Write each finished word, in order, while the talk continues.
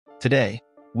Today,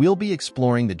 we'll be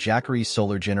exploring the Jackery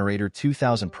Solar Generator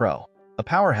 2000 Pro, a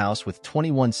powerhouse with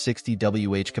 2160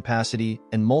 Wh capacity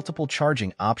and multiple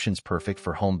charging options perfect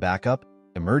for home backup,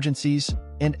 emergencies,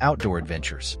 and outdoor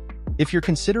adventures. If you're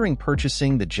considering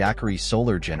purchasing the Jackery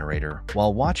Solar Generator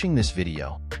while watching this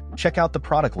video, check out the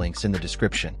product links in the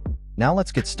description. Now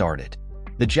let's get started.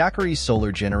 The Jackery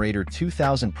Solar Generator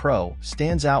 2000 Pro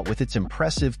stands out with its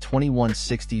impressive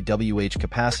 2160 Wh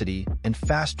capacity and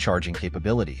fast charging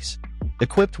capabilities.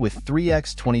 Equipped with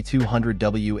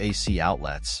 3x2200W AC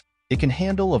outlets, it can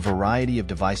handle a variety of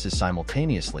devices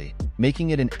simultaneously,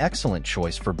 making it an excellent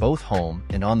choice for both home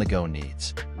and on-the-go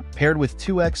needs. Paired with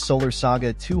 2x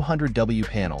SolarSaga 200W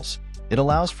panels, it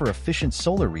allows for efficient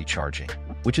solar recharging,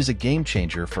 which is a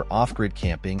game-changer for off-grid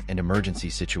camping and emergency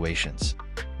situations.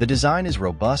 The design is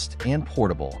robust and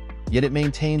portable, yet it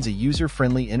maintains a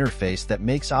user-friendly interface that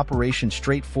makes operation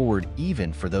straightforward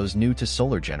even for those new to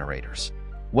solar generators.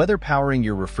 Whether powering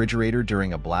your refrigerator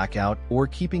during a blackout or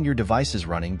keeping your devices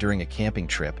running during a camping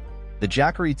trip, the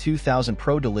Jackery 2000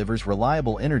 Pro delivers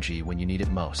reliable energy when you need it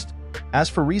most. As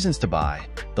for reasons to buy,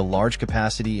 the large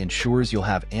capacity ensures you'll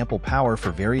have ample power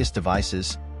for various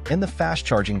devices, and the fast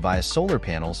charging via solar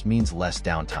panels means less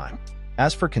downtime.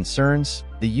 As for concerns,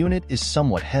 the unit is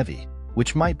somewhat heavy,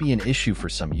 which might be an issue for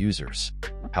some users.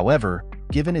 However,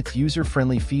 given its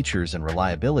user-friendly features and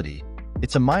reliability,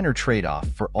 it's a minor trade-off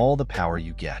for all the power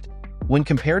you get. When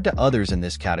compared to others in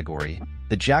this category,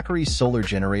 the Jackery Solar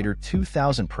Generator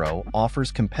 2000 Pro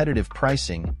offers competitive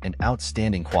pricing and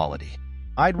outstanding quality.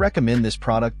 I'd recommend this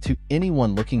product to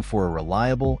anyone looking for a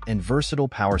reliable and versatile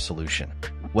power solution,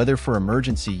 whether for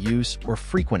emergency use or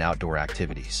frequent outdoor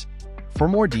activities. For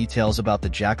more details about the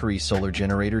Jackery Solar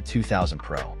Generator 2000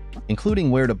 Pro, including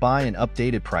where to buy and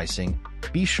updated pricing,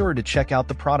 be sure to check out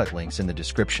the product links in the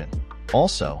description.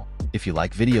 Also, if you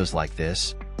like videos like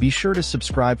this, be sure to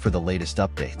subscribe for the latest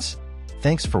updates.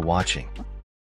 Thanks for watching.